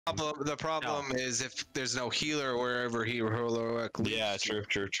The problem is if there's no healer wherever he heroic leads. Yeah,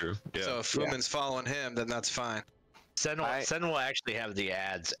 true. Yeah. So if Fumin's following him, then that's fine. Sen will actually have the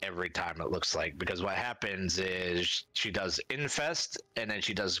ads every time, it looks like, because what happens is she does infest and then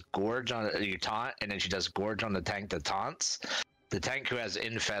she does gorge on you taunt, and then she does gorge on the tank that taunts. The tank who has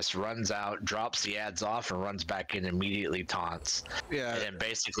infest runs out, drops the ads off, and runs back in, immediately taunts. Yeah. And then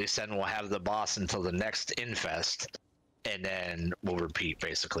basically Sen will have the boss until the next infest, and then we'll repeat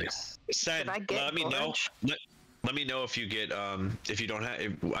basically. Sen, let me know. Let me know if you get if you don't have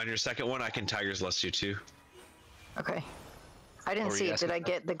on your second one. I can Tiger's Lust you too. Okay. I didn't see it. Did I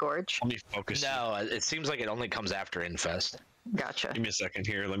get the gorge? Let me focus. No, it seems like it only comes after infest. Gotcha. Give me a second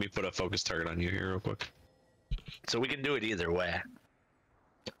here. Let me put a focus target on you here real quick. So we can do it either way.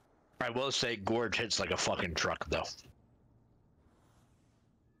 I will say gorge hits like a fucking truck though.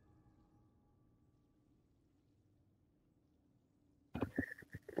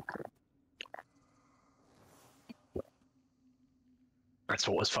 That's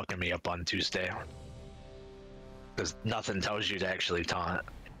what was fucking me up on Tuesday. Because nothing tells you to actually taunt.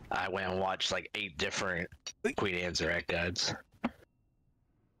 I went and watched like 8 different Queen Ansurek guides.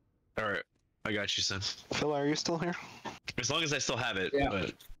 Alright, I got you, Sen. Phil, are you still here? As long as I still have it. Yeah.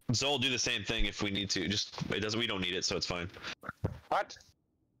 But Zol do the same thing if we need to. Just it doesn't. We don't need it, so it's fine. What?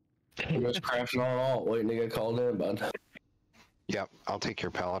 I'm just crafting on alt, waiting to get called in, bud. Yep, I'll take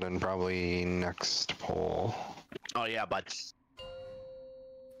your paladin probably next poll. Oh yeah, but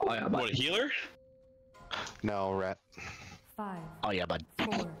Oh, yeah, What, a healer? No, Rhett. 5, oh yeah, bud.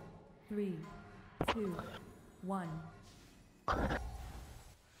 4, 3, 2, 1.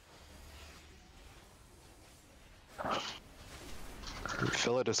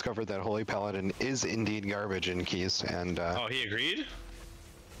 Phil discovered that Holy Paladin is indeed garbage in keys, and Oh, he agreed?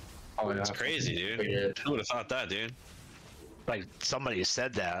 Oh, yeah. That's crazy, dude. Who would have thought that, dude? Like somebody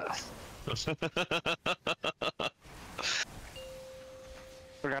said that.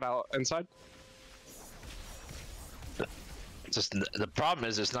 We got out inside. Just the problem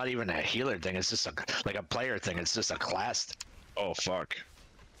is it's not even a healer thing. It's just like a player thing. It's just a class. Oh, fuck.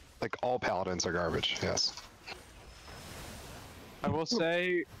 like all paladins are garbage. Yes. I will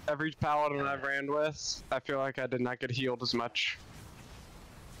say, every paladin I've ran with, I feel like I did not get healed as much.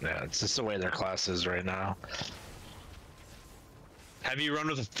 Yeah, it's just the way their class is right now. Have you run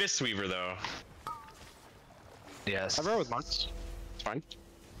with a Fist Weaver, though? Yes. I've run with monks. It's fine.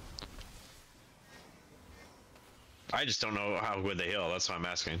 I just don't know how good they heal. That's why I'm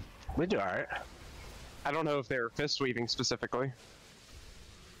asking. We do alright. I don't know if they were fist weaving specifically.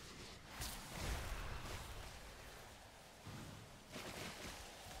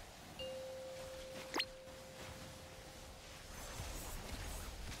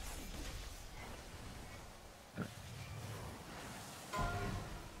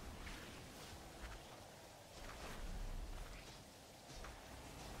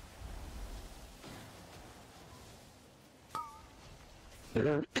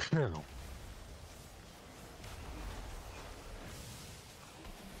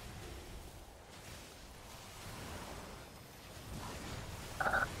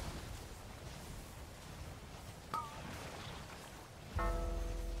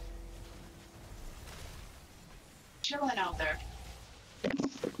 Chilling out there.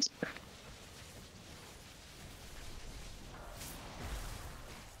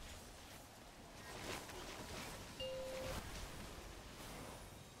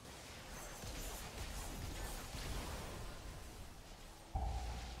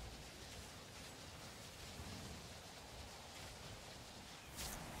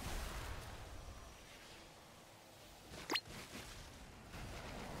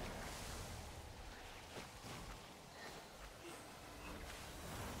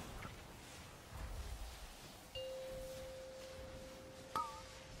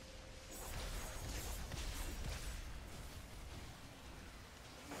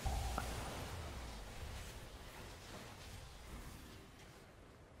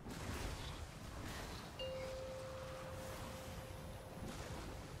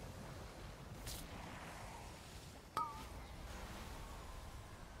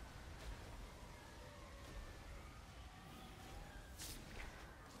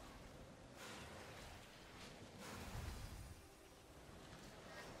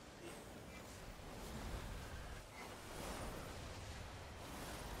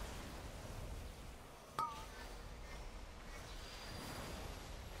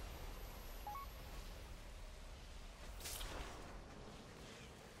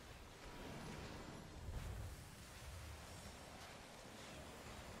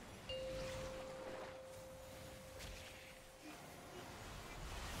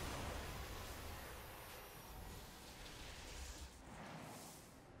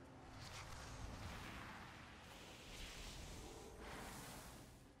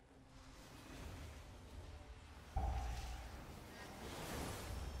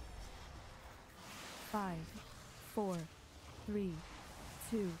 5, 4, 3,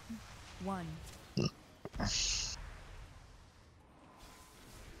 2, 1.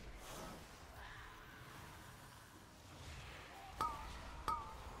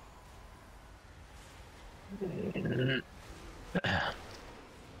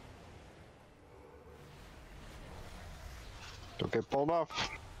 Don't get pulled off.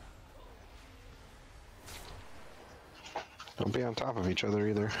 Don't be on top of each other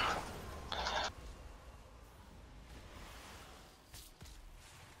either.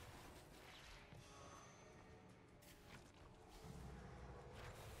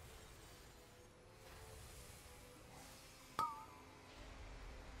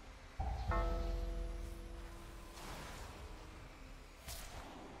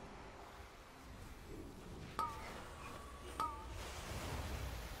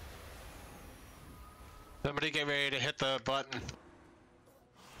 Somebody get ready to hit the button.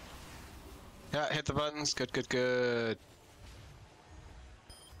 Yeah, hit the buttons. Good, good, good.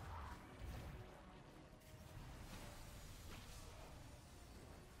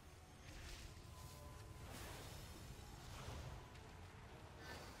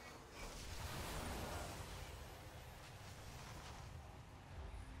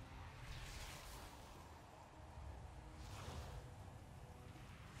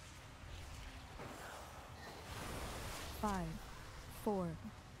 Five, 4,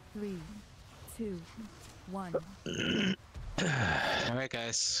 3, 2, 1. Alright,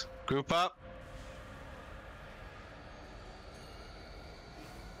 guys. Group up.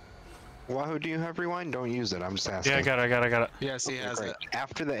 Wahoo, do you have rewind? Don't use it. I'm just asking. Yeah, I got it. Yes, he has Great. it.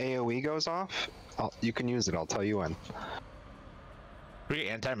 After the AoE goes off, you can use it. I'll tell you when. We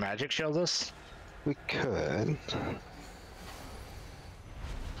anti-magic shield this? We could.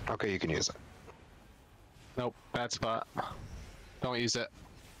 Okay, you can use it. Nope, bad spot. Don't use it.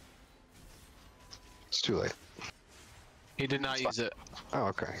 It's too late. He did not use it. Oh,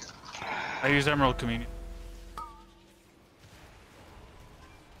 okay. I use Emerald Communion.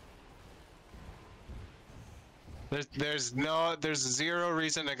 There's zero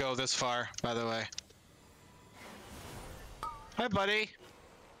reason to go this far, by the way. Hi, buddy.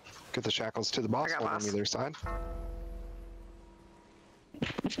 Get the shackles to the boss got one on boss. either side.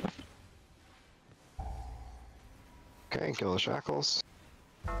 Okay, kill the shackles.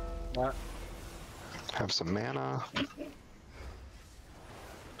 What? Have some mana.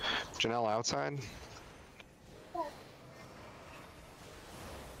 Janelle outside.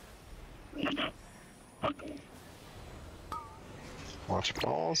 Watch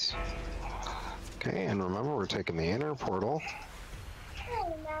balls. Okay, and remember we're taking the inner portal.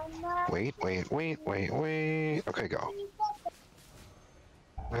 Wait. Okay, go.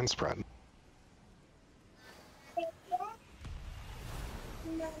 And spread.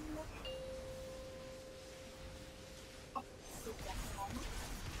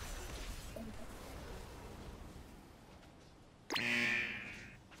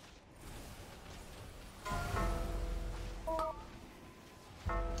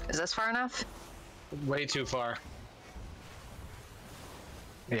 Is this far enough? Way too far.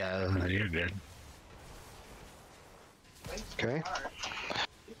 Yeah, you're good. Okay.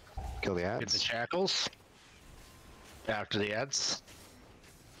 Kill the Get the ads. shackles. After the ads.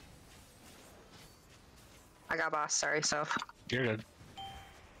 I got boss. Sorry, Soph. You're good.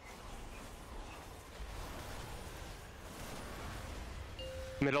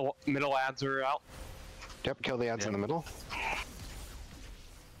 Middle ads are out. Yep, kill the ads in the middle.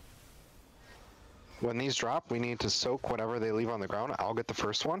 When these drop, we need to soak whatever they leave on the ground. I'll get the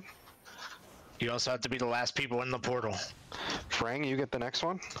first one. You also have to be the last people in the portal. Frang, you get the next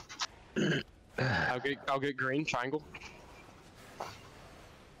one. I'll get green triangle.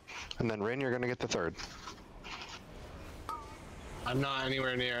 And then Rin, you're gonna get the third. I'm not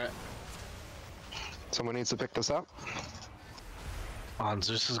anywhere near it. Someone needs to pick this up.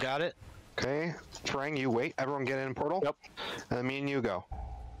 Zeus has got it. Okay, Frang, you wait. Everyone get in portal. Yep. And then me and you go.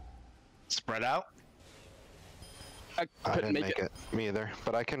 Spread out. I I couldn't didn't make it. Me either.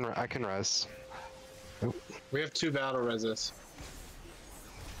 But I can res. We have 2 battle reses.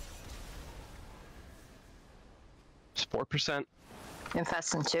 It's 4%.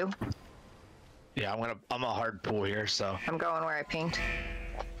 Infest in 2. Yeah, I'm a hard pull here, so. I'm going where I pinged.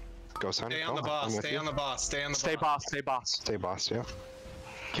 Go, son. Stay on the Go. boss. I'm with Stay you. on the boss. Stay on the Stay boss. boss. Stay boss. Stay boss, yeah.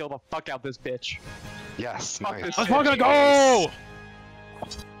 Kill the fuck out this bitch. Yes, Fuck nice. this Let's fucking go!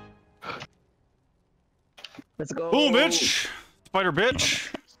 Let's go. Boom, bitch! Spider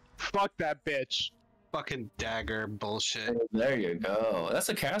bitch! Fuck that bitch. Fucking dagger bullshit. There you go. That's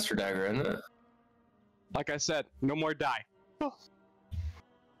a caster dagger, isn't it? Like I said, no more die.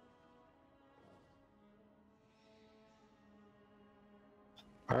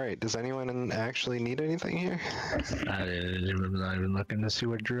 All right. Does anyone actually need anything here? I'm not even looking to see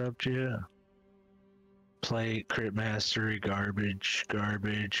what you're up to. Plate, crit mastery, garbage,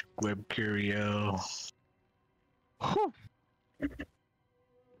 web curio.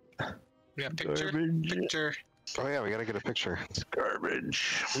 Yeah, picture. Garbage. Picture. Oh yeah, we gotta get a picture. It's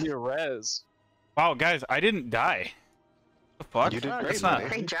garbage. Your res. Wow, guys, I didn't die. The fuck? You did great, That's not.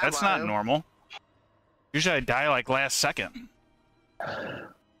 Great job, That's not Wahu. normal. Usually I die like last second.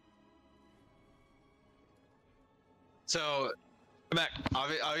 So, Mac,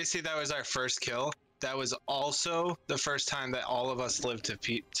 obviously that was our first kill. That was also the first time that all of us lived to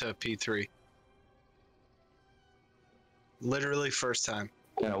P3. Literally first time.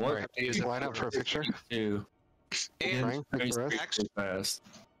 Yeah, All what? right. Use it Line up for a picture. Two. And Frank, pick the rest. actually, Fast.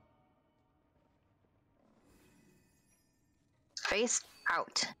 Face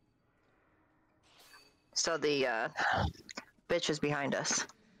out. So the bitch is behind us.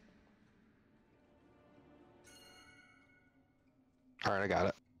 All right, I got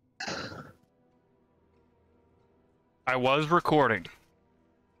it. I was recording.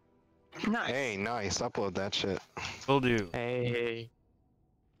 Nice. Hey, nice. Upload that shit. Will do. Hey.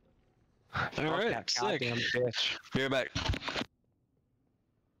 All right, sick. Goddamn bitch. Be right back.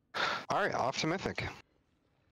 All right, off to Mythic.